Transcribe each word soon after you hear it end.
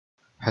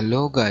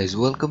Hello guys,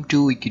 welcome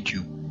to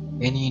Wikitube.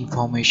 Any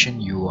information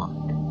you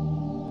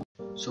want.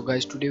 So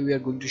guys, today we are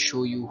going to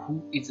show you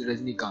who is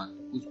Rajnikanth,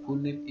 whose full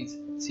name is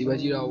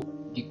Shivaji Rao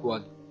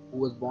Gaikwad, who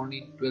was born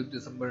in 12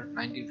 December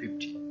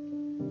 1950.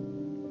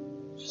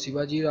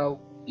 Shivaji Rao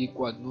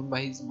Gaikwad, known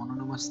by his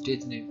mononymous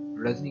stage name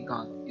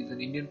Rajnikanth, is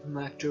an Indian film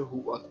actor who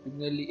was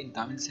primarily in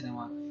Tamil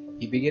cinema.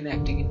 He began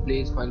acting in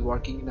plays while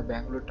working in a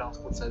Bangalore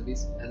transport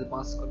service as a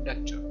bus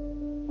conductor.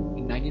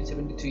 In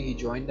 1973, he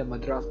joined the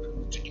Madras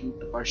Film Institute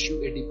to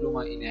pursue a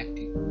diploma in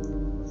acting.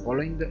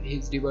 Following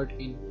his debut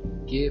in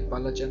K.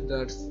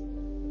 Balachandra's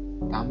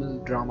Tamil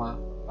drama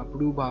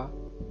Apruba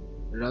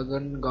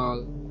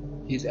Ragangal,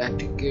 his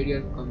acting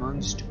career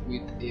commenced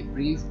with a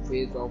brief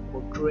phase of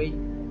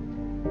portraying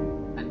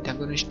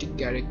antagonistic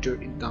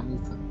character in Tamil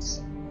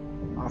films.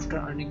 After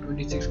earning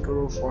 26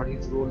 crore for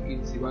his role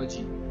in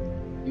Shivaji,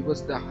 he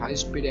was the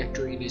highest paid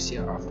actor in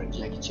Asia after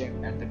Jackie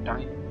Chan at the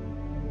time.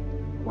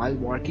 While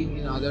working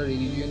in other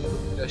religion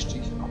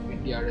industries of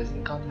India,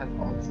 Rajnikanth has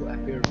also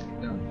appeared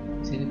in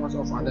the cinemas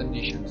of other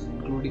nations,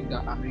 including the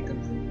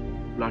American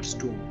film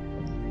Bloodstone.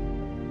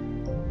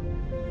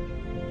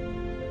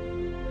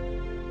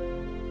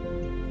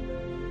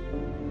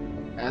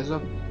 As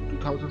of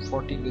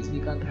 2014,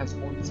 Rajnikanth has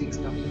won 6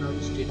 Tamil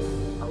Nadu State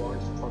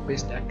Awards for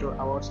Best Actor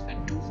Awards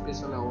and 2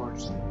 Special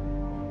Awards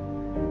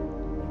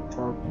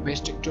for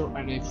Best Actor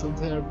and a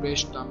Filmfare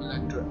Best Tamil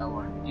Actor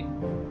Award. In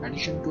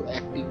addition to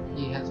acting,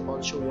 he has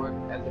also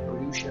worked as a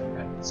producer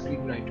and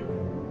screenwriter.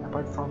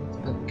 Apart from his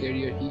film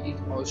career, he is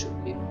also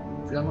a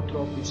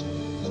philanthropist,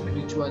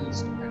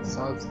 spiritualist, and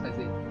serves as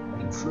an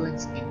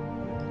influence in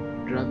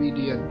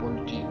Dravidian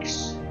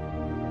politics.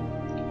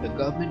 The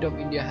government of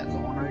India has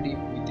honored him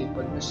with a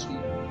Padma Shri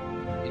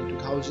in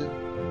 2000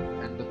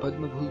 and the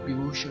Padma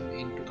Vibhushan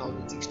in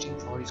 2016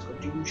 for his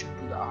contribution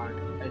to the art.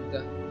 At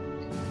the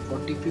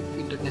 45th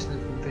International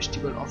Film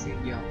Festival of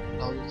India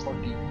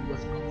 2014, he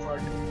was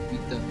conferred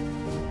with the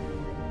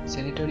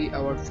Sanitary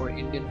Award for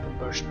Indian Film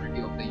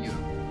Personality of the Year.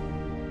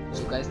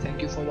 So guys,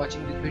 thank you for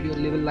watching this video.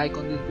 Leave a like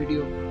on this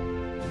video,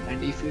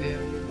 and if you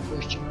have any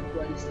question or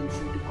queries, feel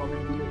free to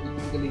comment below. We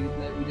typically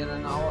reply within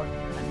an hour,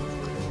 and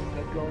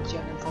subscribe to our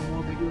channel for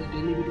more videos,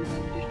 daily videos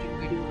and interesting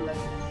videos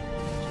like this.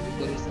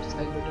 So hit the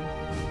subscribe button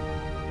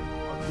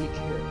or click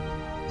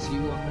here. See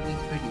you on the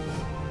next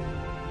video.